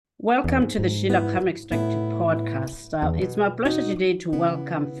Welcome to the Sheila Palm Extracted podcast. It's my pleasure today to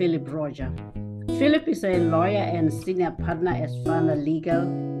welcome Phillip Roger. Phillip is a lawyer and senior partner at Fana Legal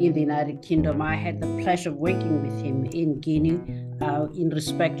in the United Kingdom. I had the pleasure of working with him in Guinea in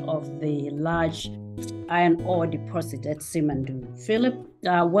respect of the large iron ore deposit at Simandou. Phillip,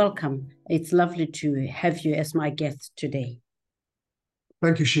 welcome. It's lovely to have you as my guest today.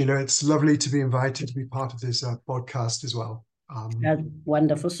 Thank you, Sheila. It's lovely to be invited to be part of this podcast as well.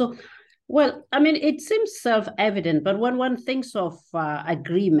 Wonderful. So, it seems self-evident, but when one thinks of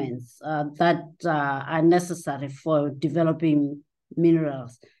agreements that are necessary for developing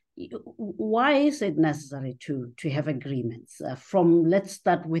minerals, why is it necessary to have agreements? Let's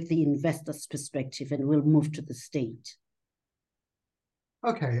start with the investor's perspective, and we'll move to the state.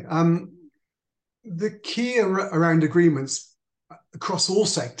 Okay. The key around agreements across all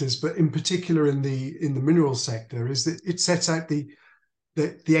sectors, but in particular in the mineral sector, is that it sets out the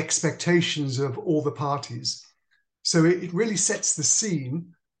expectations of all the parties. So it really sets the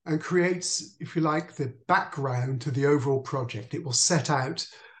scene and creates, if you like, the background to the overall project. It will set out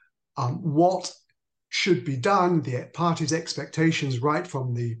what should be done, the parties' expectations right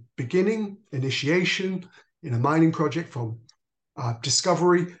from the beginning, initiation in a mining project, from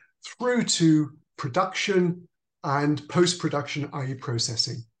discovery through to production and post-production, i.e.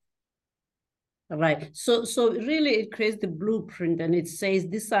 processing. Right. So really it creates the blueprint, and it says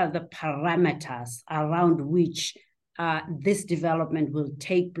these are the parameters around which this development will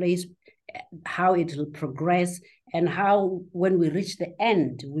take place, how it will progress, and how, when we reach the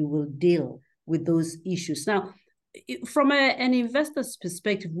end, we will deal with those issues. Now, from an investor's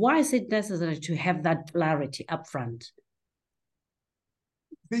perspective, why is it necessary to have that clarity upfront?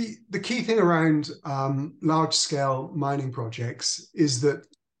 The key thing around large-scale mining projects is that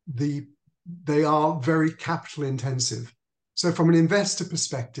they are very capital intensive. So from an investor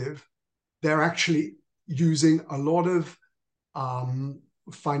perspective, they're actually using a lot of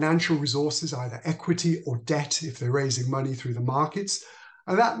financial resources, either equity or debt, if they're raising money through the markets.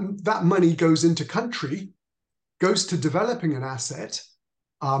 And that money goes into country, goes to developing an asset,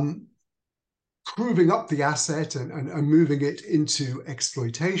 proving up the asset and moving it into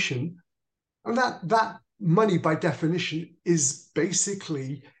exploitation. And that money, by definition, is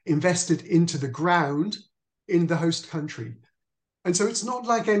basically invested into the ground in the host country. And so it's not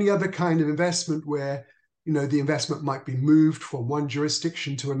like any other kind of investment where, the investment might be moved from one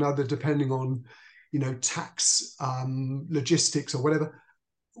jurisdiction to another, depending on, tax, logistics or whatever.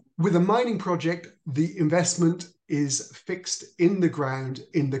 With a mining project, the investment is fixed in the ground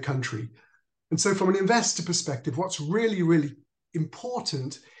in the country. And so from an investor perspective, what's really, really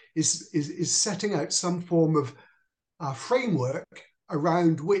important is setting out some form of framework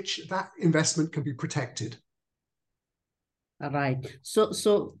around which that investment can be protected. All right.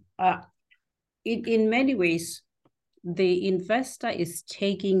 So in many ways, the investor is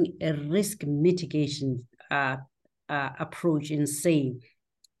taking a risk mitigation approach in saying,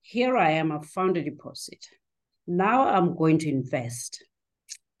 here I am, I've found a deposit. Now I'm going to invest.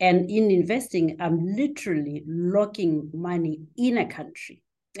 And in investing, I'm literally locking money in a country.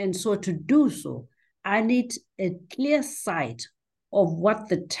 And so to do so, I need a clear sight of what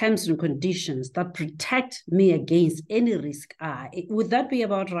the terms and conditions that protect me against any risk are. Would that be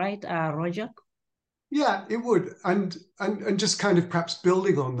about right, Roger? Yeah, it would. And just kind of perhaps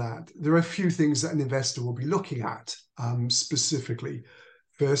building on that, there are a few things that an investor will be looking at specifically.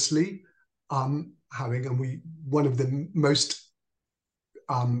 Firstly, one of the most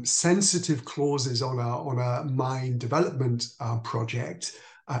sensitive clauses on a mine development project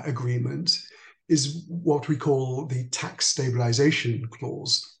agreement is what we call the tax stabilization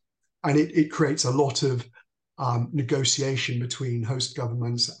clause. And it creates a lot of negotiation between host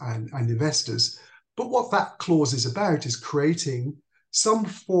governments and investors. But what that clause is about is creating some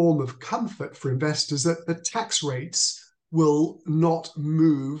form of comfort for investors that the tax rates will not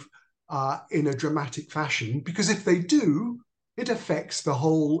move in a dramatic fashion, because if they do, it affects the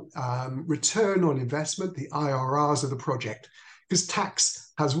whole return on investment, the IRRs of the project, because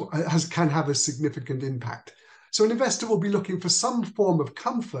tax can have a significant impact. So an investor will be looking for some form of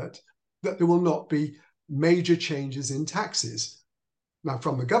comfort that there will not be major changes in taxes. Now,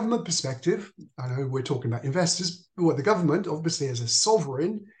 from the government perspective, I know we're talking about investors, but the government, obviously as a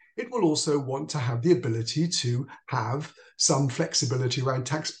sovereign, it will also want to have the ability to have some flexibility around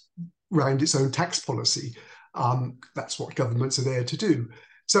its own tax policy. That's what governments are there to do.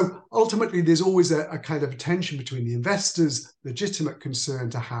 So ultimately, there's always a kind of tension between the investors' legitimate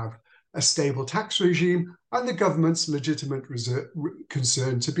concern to have a stable tax regime and the government's legitimate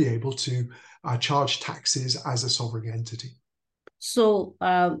concern to be able to charge taxes as a sovereign entity. So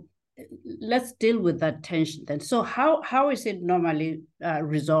let's deal with that tension then. So how is it normally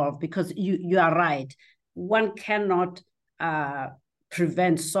resolved? Because you are right. One cannot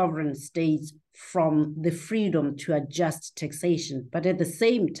prevent sovereign states from the freedom to adjust taxation. But at the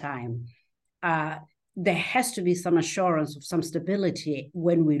same time, there has to be some assurance of some stability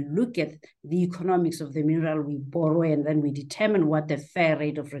when we look at the economics of the mineral we borrow, and then we determine what the fair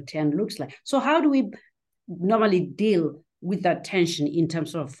rate of return looks like. So how do we normally deal with that tension in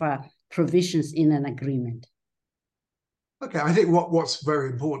terms of provisions in an agreement? Okay, I think what's very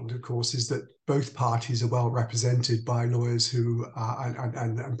important, of course, is that both parties are well represented by lawyers who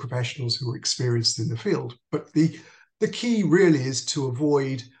and professionals who are experienced in the field. But the key really is to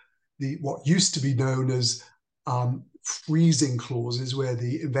avoid what used to be known as freezing clauses, where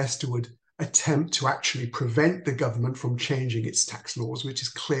the investor would attempt to actually prevent the government from changing its tax laws, which is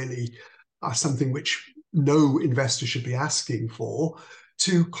clearly something which no investor should be asking for,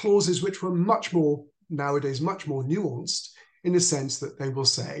 to clauses which were nowadays much more nuanced, in the sense that they will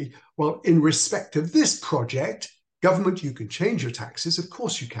say, well, in respect of this project, government, you can change your taxes. Of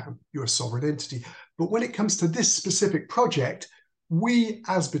course you can. You're a sovereign entity. But when it comes to this specific project, we,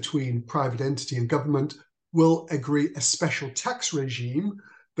 as between private entity and government, will agree a special tax regime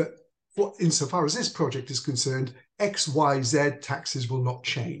that, insofar as this project is concerned, X, Y, Z taxes will not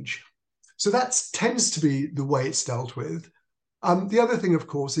change. So that tends to be the way it's dealt with. The other thing, of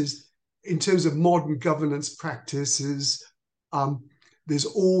course, is in terms of modern governance practices, there's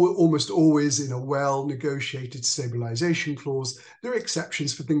almost always, in a well-negotiated stabilization clause, there are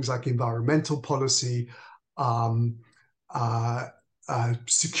exceptions for things like environmental policy,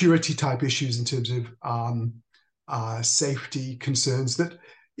 security type issues in terms of safety concerns, that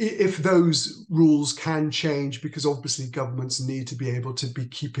if those rules can change, because obviously governments need to be able to be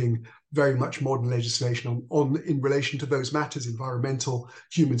keeping very much modern legislation on in relation to those matters, environmental,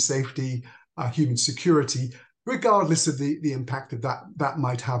 human safety, human security, regardless of the impact that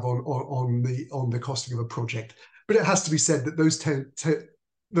might have on the costing of a project. But it has to be said that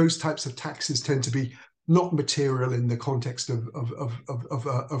those types of taxes tend to be not material in the context of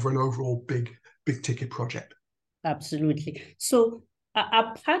an overall big ticket project. Absolutely. So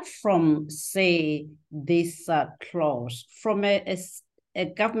apart from, say, this clause, from a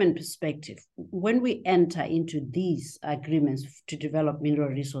government perspective, when we enter into these agreements to develop mineral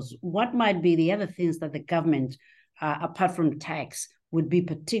resources, what might be the other things that the government, apart from tax, would be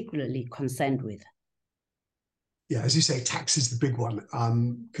particularly concerned with? Yeah, as you say, tax is the big one,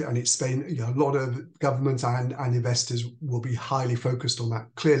 and it's been, a lot of governments and investors will be highly focused on that.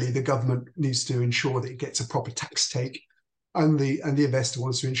 Clearly, the government needs to ensure that it gets a proper tax take, and the investor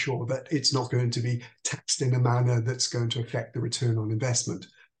wants to ensure that it's not going to be taxed in a manner that's going to affect the return on investment.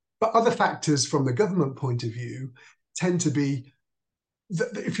 But other factors from the government point of view tend to be,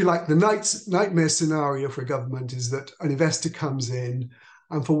 if you like, the nightmare scenario for a government is that an investor comes in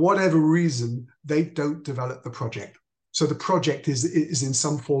and for whatever reason, they don't develop the project. So the project is in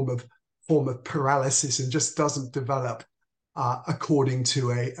some form of paralysis and just doesn't develop according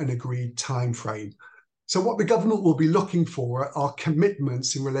to an agreed time frame. So what the government will be looking for are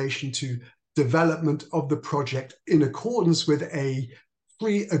commitments in relation to development of the project in accordance with a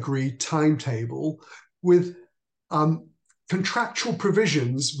pre-agreed timetable, with contractual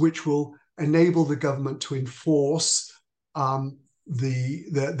provisions which will enable the government to enforce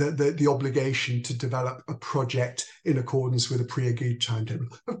the obligation to develop a project in accordance with a pre-agreed timetable.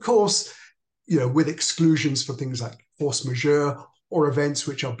 Of course, with exclusions for things like force majeure or events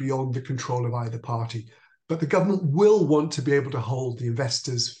which are beyond the control of either party. But the government will want to be able to hold the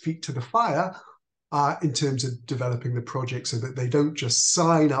investors' feet to the fire in terms of developing the project, so that they don't just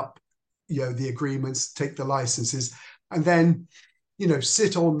sign up, the agreements, take the licenses, and then,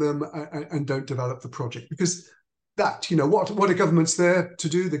 sit on them and don't develop the project. Because that, what are governments there to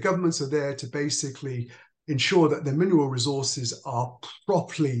do? The governments are there to basically ensure that the mineral resources are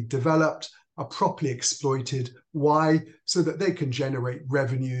properly developed, are properly exploited. Why? So that they can generate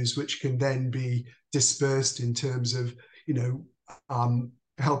revenues which can then be dispersed in terms of,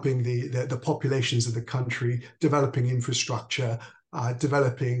 helping the populations of the country, developing infrastructure,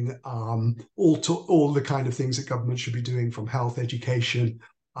 developing all the kind of things that government should be doing, from health, education,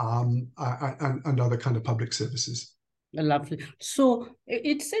 and other kind of public services. Lovely. So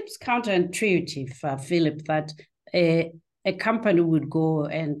it seems counterintuitive, Philip, that a company would go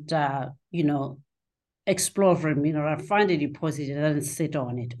and, explore for a mineral, find a deposit, and then sit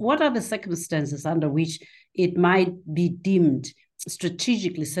on it. What are the circumstances under which it might be deemed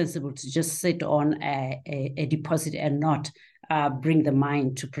strategically sensible to just sit on a deposit and not bring the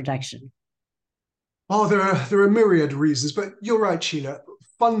mine to production? Oh, there are myriad reasons, but you're right, Sheila.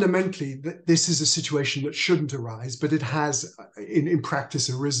 Fundamentally, this is a situation that shouldn't arise, but it has, in practice,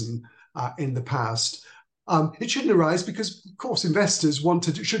 arisen in the past. It shouldn't arise because, of course, investors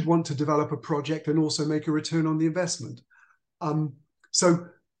should want to develop a project and also make a return on the investment. Um, so,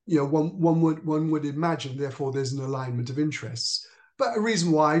 one would imagine, therefore, there's an alignment of interests. But a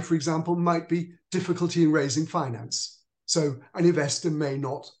reason why, for example, might be difficulty in raising finance. So an investor may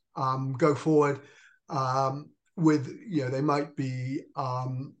not go forward with, they might be,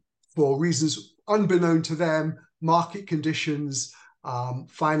 for reasons unbeknown to them, market conditions,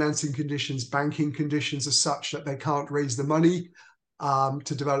 financing conditions, banking conditions are such that they can't raise the money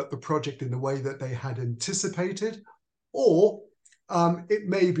to develop the project in the way that they had anticipated. Or it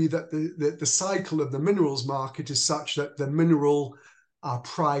may be that the cycle of the minerals market is such that the mineral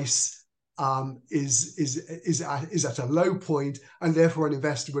price is at a low point, and therefore an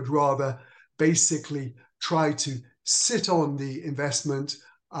investor would rather basically try to sit on the investment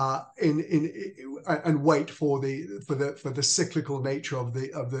and wait for the cyclical nature of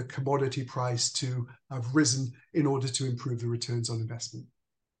the commodity price to have risen in order to improve the returns on investment.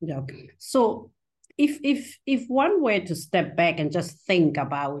 Yeah. So if one were to step back and just think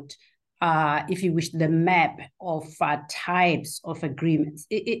about, if you wish, the map of types of agreements,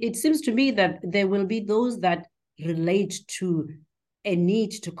 it seems to me that there will be those that relate to a need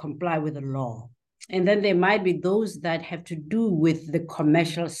to comply with the law. And then there might be those that have to do with the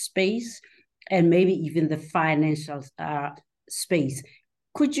commercial space and maybe even the financial space.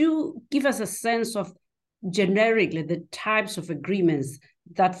 Could you give us a sense of generically the types of agreements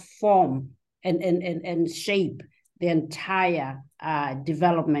that form and shape the entire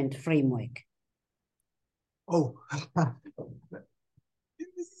development framework? Oh,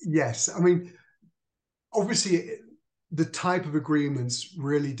 yes. I mean, obviously, the type of agreements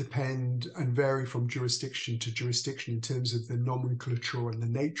really depend and vary from jurisdiction to jurisdiction in terms of the nomenclature and the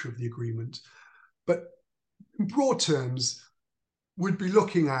nature of the agreement. But in broad terms, we'd be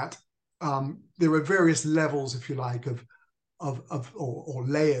looking at, there are various levels, if you like, or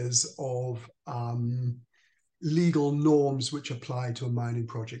layers of legal norms which apply to a mining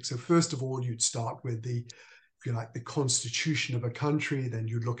project. So first of all, you'd start with if you like, the constitution of a country. Then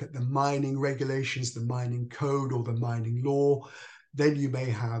you'd look at the mining regulations, the mining code, or the mining law. Then you may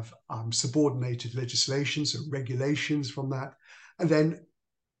have subordinated legislation, so regulations from that. And then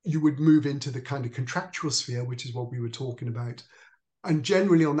you would move into the kind of contractual sphere, which is what we were talking about. And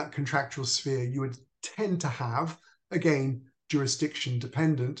generally on that contractual sphere, you would tend to have, again, jurisdiction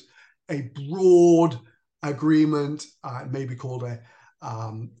dependent, a broad agreement. It may be called a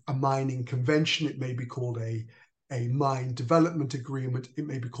mining convention. It may be called a mine development agreement. It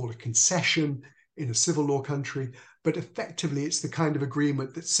may be called a concession in a civil law country. But effectively, it's the kind of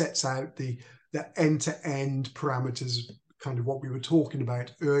agreement that sets out the end-to-end parameters, kind of what we were talking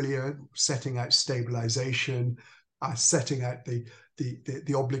about earlier, setting out stabilization, setting out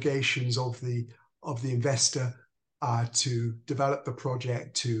the obligations of the investor to develop the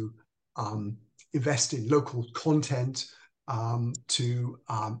project, to invest in local content, to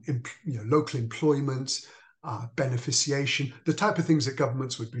local employment, beneficiation, the type of things that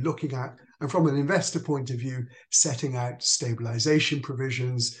governments would be looking at. And from an investor point of view, setting out stabilization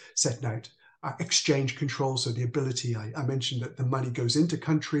provisions, setting out exchange control, so the ability, I mentioned that the money goes into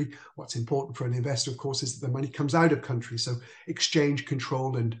country. What's important for an investor, of course, is that the money comes out of country. So exchange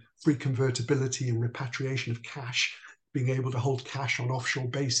control and free convertibility and repatriation of cash, being able to hold cash on offshore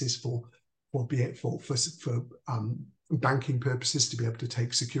basis for banking purposes, to be able to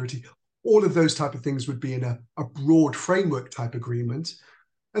take security. All of those type of things would be in a broad framework type agreement.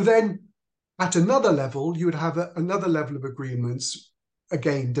 And then at another level, you would have another level of agreements,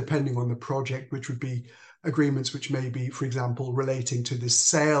 again, depending on the project, which would be agreements which may be, for example, relating to the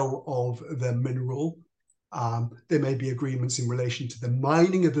sale of the mineral. There may be agreements in relation to the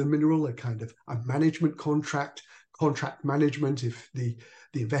mining of the mineral, a kind of a management contract management, if the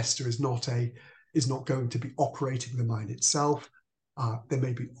investor is not going to be operating the mine itself. There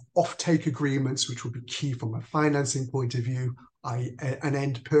may be off-take agreements, which will be key from a financing point of view, an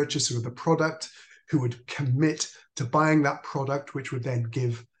end purchaser of the product who would commit to buying that product, which would then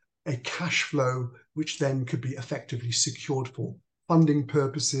give a cash flow, which then could be effectively secured for funding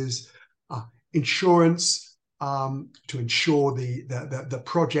purposes. Insurance, to ensure the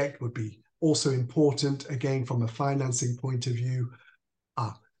project would be also important, again, from a financing point of view.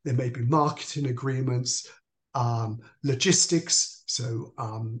 There may be marketing agreements, logistics, so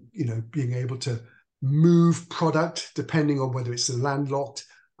being able to move product depending on whether it's a landlocked.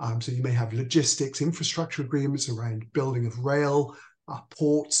 So you may have logistics, infrastructure agreements around building of rail,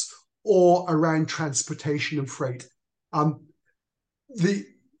 ports, or around transportation and freight. On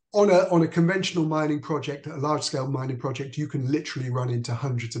a conventional mining project, a large scale mining project, you can literally run into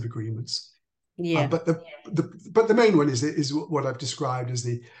hundreds of agreements. Yeah. But the main one is what I've described as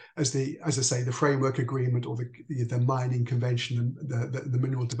the framework agreement, or the mining convention, the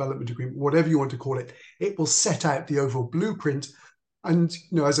mineral development agreement, whatever you want to call it. It will set out the overall blueprint, and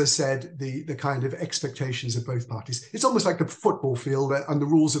as I said, the kind of expectations of both parties. It's almost like a football field and the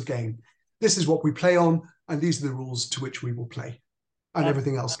rules of game. This is what we play on, and these are the rules to which we will play, and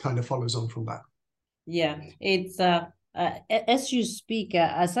everything else kind of follows on from that. Yeah, it's as you speak,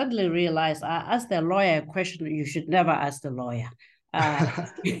 I suddenly realize I asked the lawyer a question you should never ask the lawyer.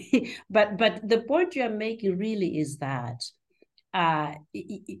 But the point you are making really is that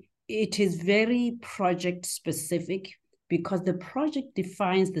it is very project specific, because the project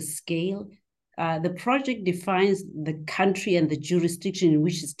defines the scale. The project defines the country and the jurisdiction in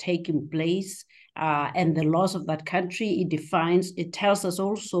which it's taking place, and the laws of that country. It tells us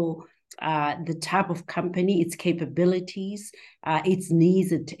also the type of company, its capabilities, its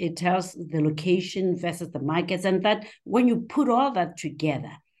needs. It tells the location versus the markets. And that when you put all that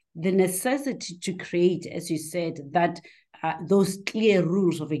together, the necessity to create, as you said, that those clear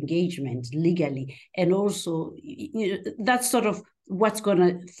rules of engagement legally, and also that's sort of what's going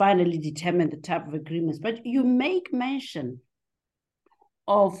to finally determine the type of agreements. But you make mention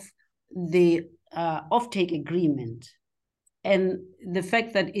of the offtake agreement and the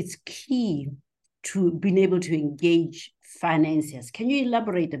fact that it's key to being able to engage financiers. Can you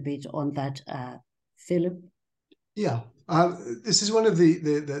elaborate a bit on that, Philip? Yeah, this is one of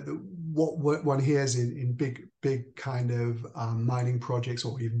what one hears in big kind of mining projects,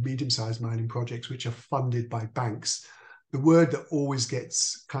 or even medium-sized mining projects, which are funded by banks. The word that always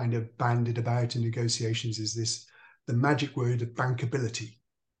gets kind of bandied about in negotiations is the magic word of bankability.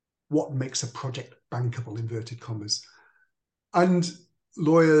 What makes a project bankable, inverted commas? And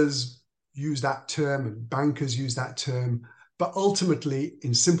lawyers use that term and bankers use that term, but ultimately,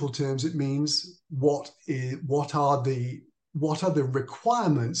 in simple terms, it means what are the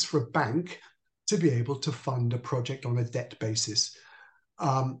requirements for a bank to be able to fund a project on a debt basis.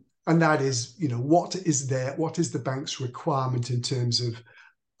 And that is, what is the bank's requirement in terms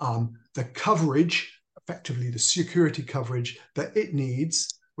of the coverage, effectively the security coverage that it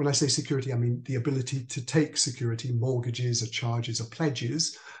needs. When I say security, I mean the ability to take security, mortgages or charges or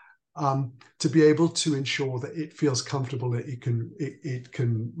pledges, to be able to ensure that it feels comfortable that it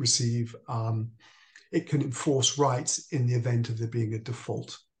can receive, it can enforce rights in the event of there being a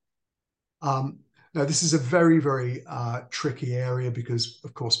default. Now, this is a very, very tricky area, because,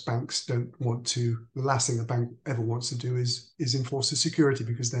 of course, banks don't want to. The last thing a bank ever wants to do is enforce the security,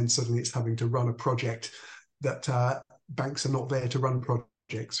 because then suddenly it's having to run a project that banks are not there to run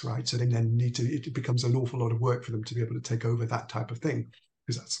projects, right? So they then it becomes an awful lot of work for them to be able to take over that type of thing,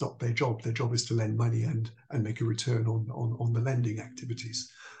 because that's not their job. Their job is to lend money and make a return on the lending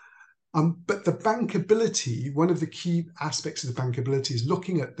activities. But the bankability, one of the key aspects of the bankability is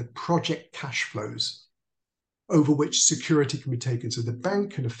looking at the project cash flows over which security can be taken. So the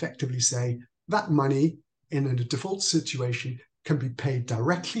bank can effectively say that money in a default situation can be paid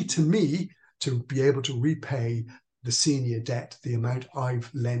directly to me to be able to repay the senior debt, the amount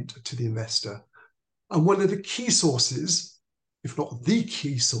I've lent to the investor. And one of the key sources, if not the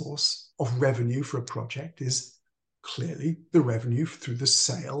key source of revenue for a project, is clearly the revenue through the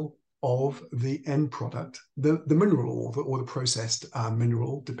sale of the end product, the mineral or the processed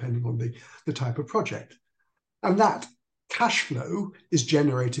mineral, depending on the type of project. And that cash flow is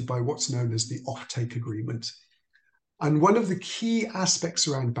generated by what's known as the offtake agreement. And one of the key aspects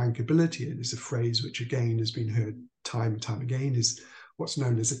around bankability, and is a phrase which again has been heard time and time again, is what's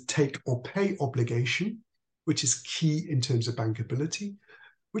known as a take or pay obligation, which is key in terms of bankability,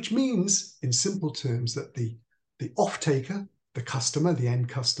 which means in simple terms that the off-taker, the customer, the end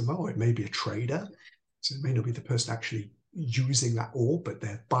customer, or it may be a trader, so it may not be the person actually using that ore, but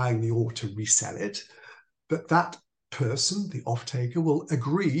they're buying the ore to resell it, that person, the off-taker, will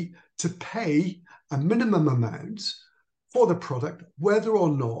agree to pay a minimum amount for the product, whether or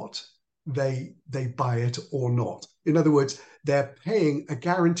not they buy it or not. In other words, they're paying a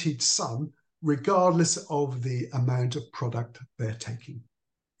guaranteed sum regardless of the amount of product they're taking.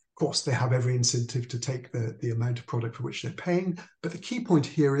 Of course, they have every incentive to take the amount of product for which they're paying, but the key point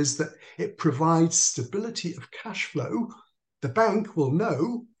here is that it provides stability of cash flow. The bank will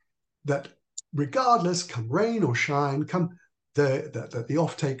know that regardless, come rain or shine, the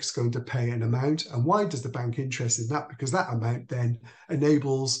offtake is going to pay an amount. And why does the bank interested in that? Because that amount then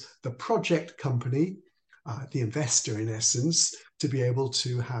enables the project company, the investor in essence, to be able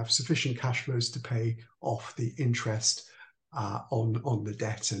to have sufficient cash flows to pay off the interest on the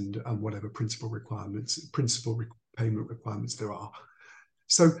debt and whatever principal repayment requirements there are.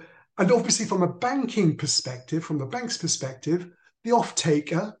 So, and obviously from a banking perspective, from the bank's perspective, the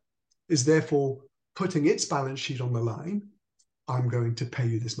off-taker is therefore putting its balance sheet on the line. I'm going to pay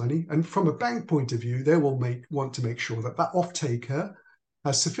you this money. And from a bank point of view, they will want to make sure that that off-taker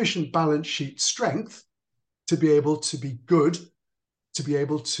has sufficient balance sheet strength to be able to be good, to be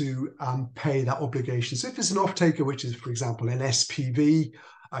able to pay that obligation. So if it's an off-taker, which is, for example, an SPV,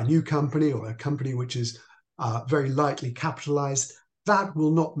 a new company, or a company which is very lightly capitalized, that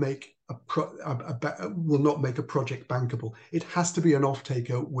will not make a project bankable. It has to be an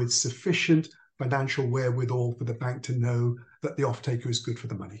off-taker with sufficient financial wherewithal for the bank to know that the off-taker is good for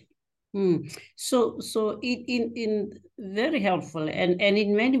the money. So in very helpful, and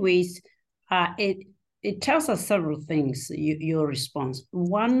in many ways, it tells us several things, your response.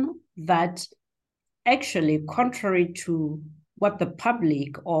 One, that actually, contrary to what the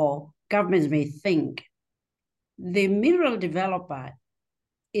public or governments may think, the mineral developer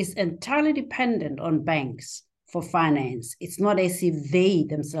is entirely dependent on banks for finance. It's not as if they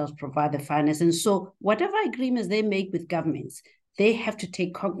themselves provide the finance. And so whatever agreements they make with governments, they have to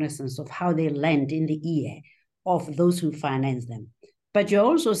take cognizance of how they land in the ear of those who finance them. But you're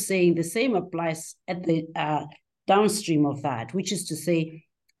also saying the same applies at the downstream of that, which is to say,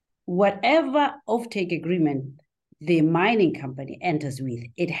 whatever offtake agreement the mining company enters with,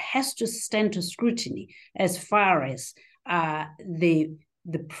 it has to stand to scrutiny as far as the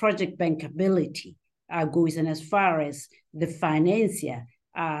project bankability goes, and as far as the financier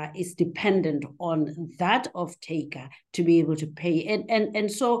is dependent on that off-taker to be able to pay.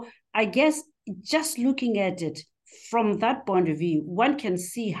 And so I guess just looking at it from that point of view, one can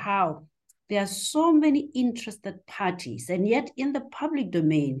see how there are so many interested parties, and yet in the public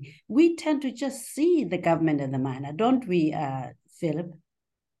domain, we tend to just see the government and the miner, don't we, Philip?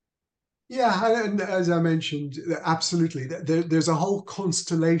 Yeah, and as I mentioned, absolutely. There's a whole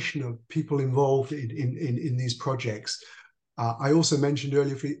constellation of people involved in these projects. I also mentioned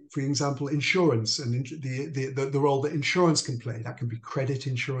earlier, for example, insurance and the role that insurance can play. That can be credit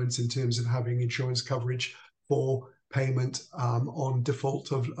insurance in terms of having insurance coverage for payment on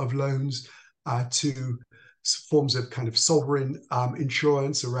default of loans, to forms of kind of sovereign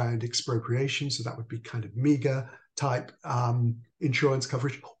insurance around expropriation. So that would be kind of MEGA type insurance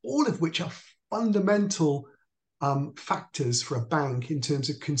coverage, all of which are fundamental factors for a bank in terms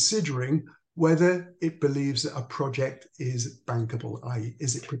of considering whether it believes that a project is bankable, i.e.,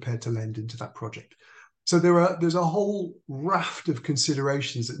 is it prepared to lend into that project? So there's a whole raft of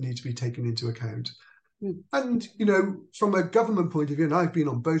considerations that need to be taken into account. And, from a government point of view, and I've been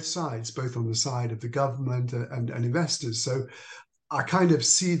on both sides, both on the side of the government and investors. So I kind of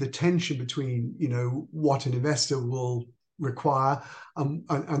see the tension between, what an investor will require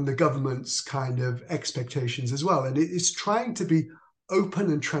and the government's kind of expectations as well. And it's trying to be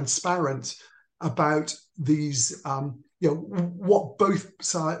open and transparent about these, what both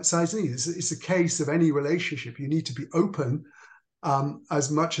sides need. It's a case of any relationship. You need to be open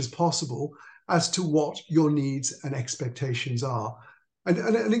as much as possible as to what your needs and expectations are. And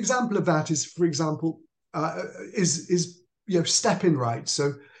an example of that is, for example, is step-in rights.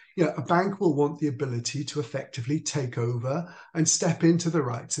 So, a bank will want the ability to effectively take over and step into the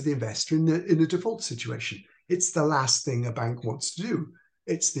rights of the investor in a default situation. It's the last thing a bank wants to do.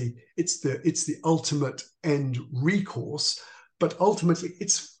 It's the ultimate end recourse, but ultimately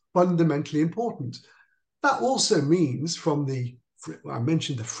it's fundamentally important. That also means I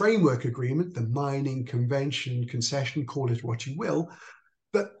mentioned the framework agreement, the mining convention, concession, call it what you will,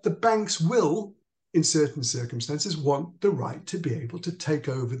 but the banks will, in certain circumstances, want the right to be able to take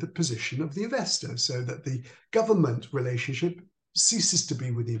over the position of the investor, so that the government relationship ceases to be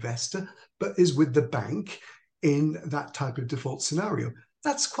with the investor, but is with the bank in that type of default scenario.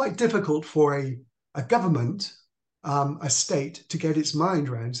 That's quite difficult for a government, a state, to get its mind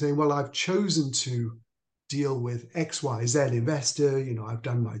around, saying, well, I've chosen to deal with XYZ investor, I've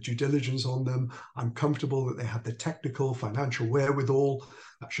done my due diligence on them. I'm comfortable that they have the technical, financial wherewithal.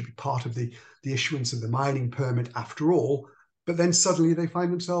 That should be part of the issuance of the mining permit after all. But then suddenly they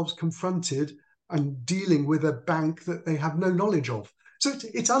find themselves confronted and dealing with a bank that they have no knowledge of. So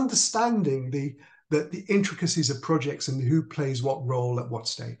it's understanding the intricacies of projects and who plays what role at what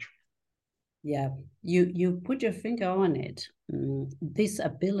stage. Yeah, you put your finger on it. This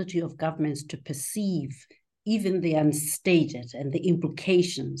ability of governments to perceive even the unstated and the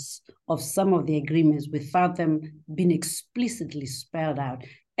implications of some of the agreements without them being explicitly spelled out.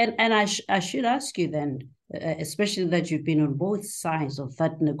 And I should ask you then, especially that you've been on both sides of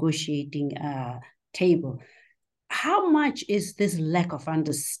that negotiating table, how much is this lack of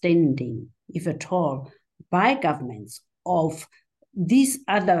understanding, if at all, by governments of these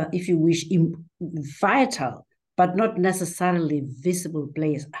other, if you wish, vital but not necessarily visible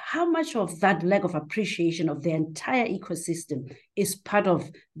players? How much of that lack of appreciation of the entire ecosystem is part of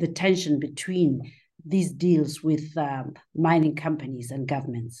the tension between these deals with mining companies and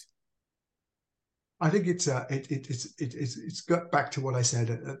governments? I think it's got back to what I said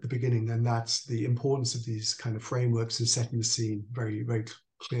at the beginning, and that's the importance of these kind of frameworks and setting the scene very, very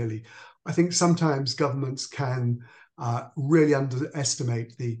clearly. I think sometimes governments can really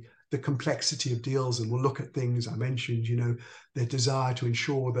underestimate the complexity of deals, and will look at things I mentioned, their desire to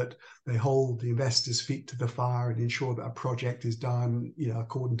ensure that they hold the investors' feet to the fire and ensure that a project is done,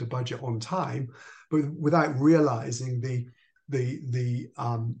 according to budget on time, but without realizing the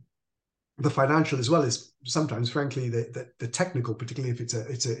financial, as well as sometimes, frankly, the technical, particularly if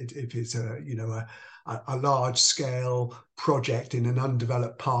it's a large scale project in an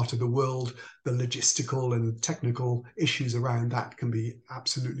undeveloped part of the world. The logistical and technical issues around that can be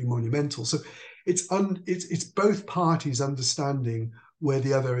absolutely monumental. So it's both parties understanding where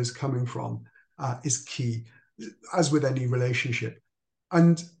the other is coming from is key, as with any relationship,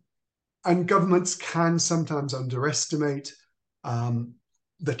 and governments can sometimes underestimate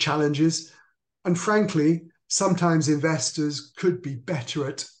the challenges. And frankly, sometimes investors could be better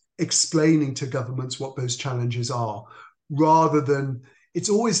at explaining to governments what those challenges are, rather than, it's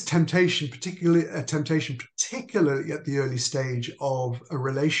always particularly at the early stage of a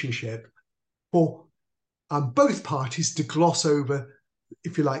relationship, for both parties to gloss over,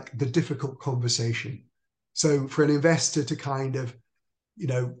 if you like, the difficult conversation. So for an investor to kind of,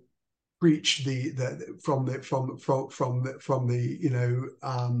 preach the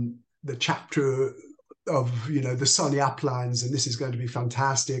chapter of the sunny uplands, and this is going to be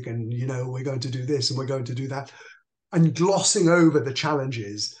fantastic, and we're going to do this and we're going to do that, and glossing over the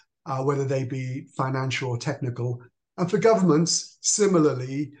challenges, whether they be financial or technical. And for governments,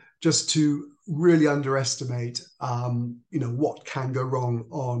 similarly, just to really underestimate what can go wrong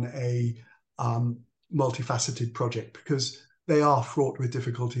on a multifaceted project, because they are fraught with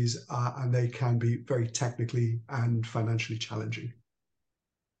difficulties, and they can be very technically and financially challenging.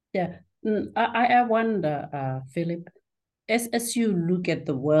 Yeah, I wonder, Philip, as you look at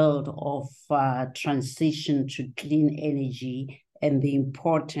the world of transition to clean energy and the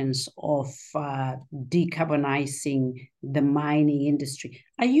importance of decarbonizing the mining industry,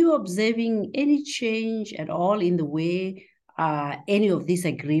 are you observing any change at all in the way any of these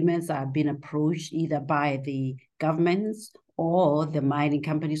agreements are being approached, either by the governments or the mining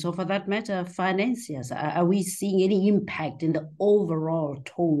companies, or for that matter, financiers? Are we seeing any impact in the overall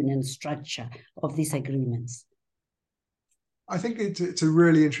tone and structure of these agreements? I think it's a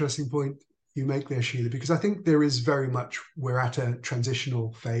really interesting point you make there, Sheila, because I think there is very much, we're at a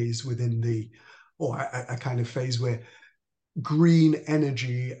transitional phase or a kind of phase where green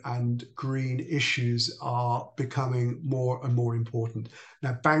energy and green issues are becoming more and more important.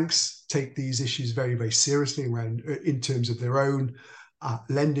 Now, banks take these issues very, very seriously in terms of their own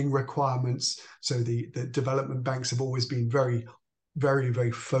lending requirements. So the development banks have always been very, very,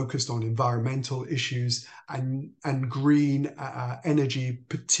 very focused on environmental issues, and green energy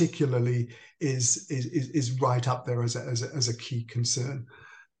particularly is right up there as a key concern.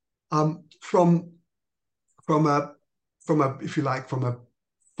 From a, if you like, from a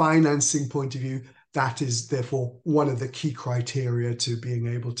financing point of view, that is therefore one of the key criteria to being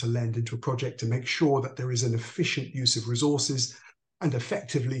able to lend into a project, to make sure that there is an efficient use of resources and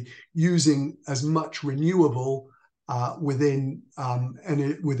effectively using as much renewable within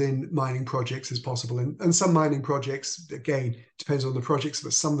mining projects as possible. And some mining projects, again, depends on the projects,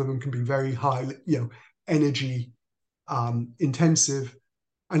 but some of them can be very high, energy intensive.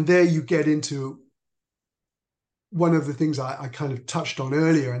 And there you get into one of the things I kind of touched on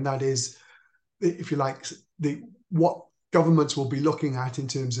earlier, and that is, if you like, what governments will be looking at in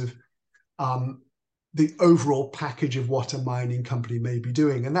terms of the overall package of what a mining company may be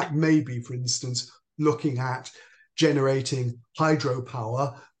doing. And that may be, for instance, looking at generating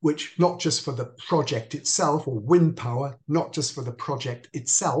hydropower, which not just for the project itself, or wind power, not just for the project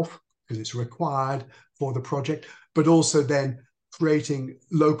itself, because it's required for the project, but also then creating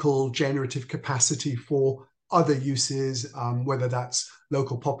local generative capacity for other uses, whether that's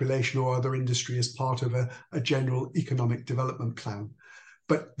local population or other industry, as part of a general economic development plan.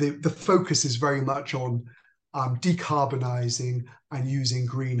 But the focus is very much on decarbonizing and using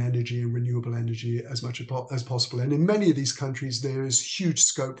green energy and renewable energy as much as possible. And in many of these countries, there is huge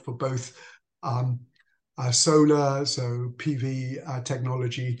scope for both solar, so PV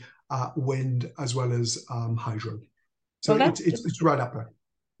technology, wind, as well as hydro. So Well, it's right up there.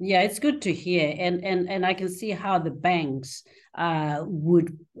 Yeah, it's good to hear, and I can see how the banks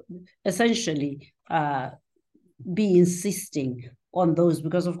would essentially be insisting on those,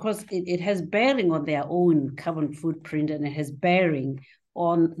 because of course it has bearing on their own carbon footprint, and it has bearing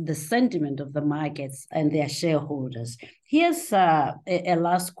on the sentiment of the markets and their shareholders. Here's a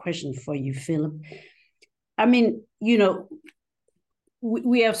last question for you, Philip. I mean,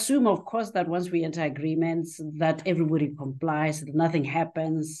 we assume, of course, that once we enter agreements, that everybody complies, that nothing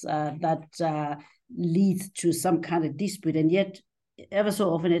happens, that leads to some kind of dispute, and yet ever so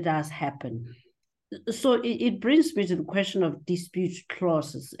often it does happen. So it brings me to the question of dispute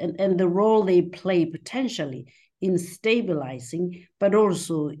clauses and the role they play potentially in stabilizing, but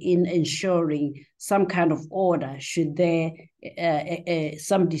also in ensuring some kind of order should there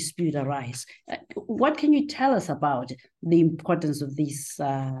some dispute arise. What can you tell us about the importance of these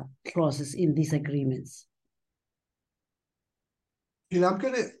clauses in these agreements? I'm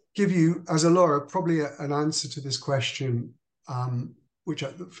going to give you, as a lawyer, probably an answer to this question, which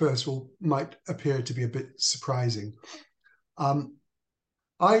at first might appear to be a bit surprising.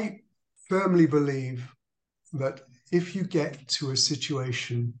 I firmly believe that if you get to a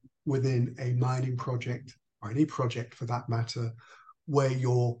situation within a mining project, or any project for that matter, where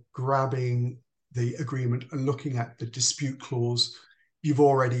you're grabbing the agreement and looking at the dispute clause, you've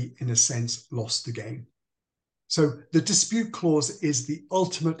already, in a sense, lost the game. So the dispute clause is the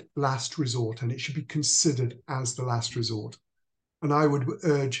ultimate last resort, and it should be considered as the last resort. And I would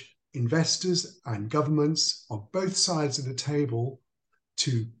urge investors and governments on both sides of the table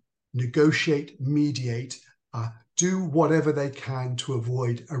to negotiate, mediate, do whatever they can to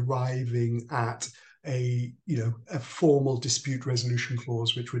avoid arriving at a formal dispute resolution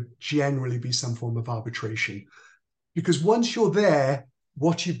clause, which would generally be some form of arbitration. Because once you're there,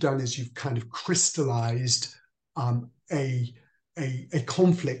 what you've done is you've kind of crystallized a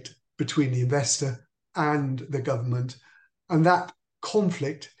conflict between the investor and the government. And that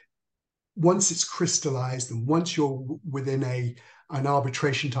conflict, once it's crystallized and once you're within an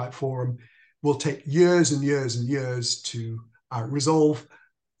arbitration type forum, will take years and years and years to resolve.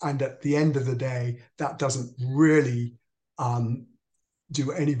 And at the end of the day, that doesn't really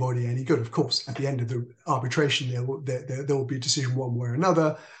do anybody any good. Of course, at the end of the arbitration, there will be a decision one way or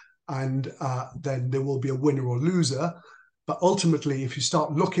another, and then there will be a winner or loser. But ultimately, if you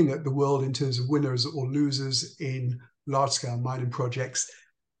start looking at the world in terms of winners or losers in large-scale mining projects,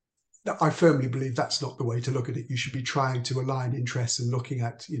 I firmly believe that's not the way to look at it. You should be trying to align interests and looking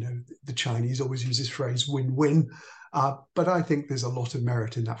at, the Chinese always use this phrase, win-win. But I think there's a lot of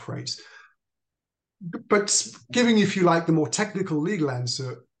merit in that phrase. But giving, if you like, the more technical legal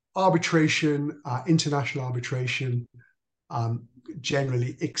answer, arbitration, international arbitration,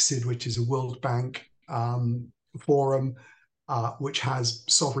 generally ICSID, which is a World Bank forum, which has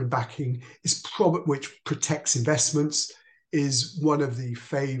sovereign backing, which protects investments, is one of the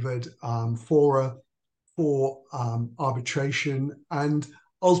favored fora for arbitration. And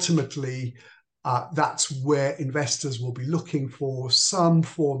ultimately, that's where investors will be looking for some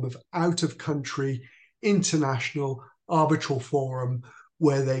form of out-of-country international arbitral forum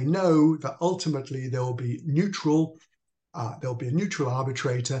where they know that ultimately there will be a neutral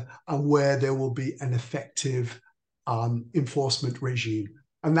arbitrator, and where there will be an effective enforcement regime.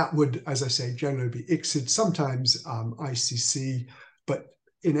 And that would, as I say, generally be ICSID, sometimes ICC, but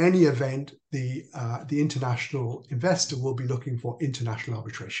in any event, the international investor will be looking for international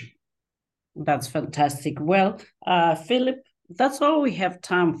arbitration. That's fantastic. Well, Philip, that's all we have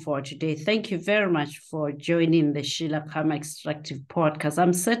time for today. Thank you very much for joining the Sheila Khama Extractive Podcast.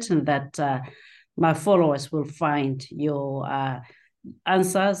 I'm certain that my followers will find your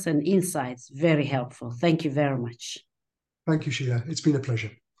answers and insights very helpful. Thank you very much. Thank you, Sheila. It's been a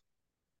pleasure.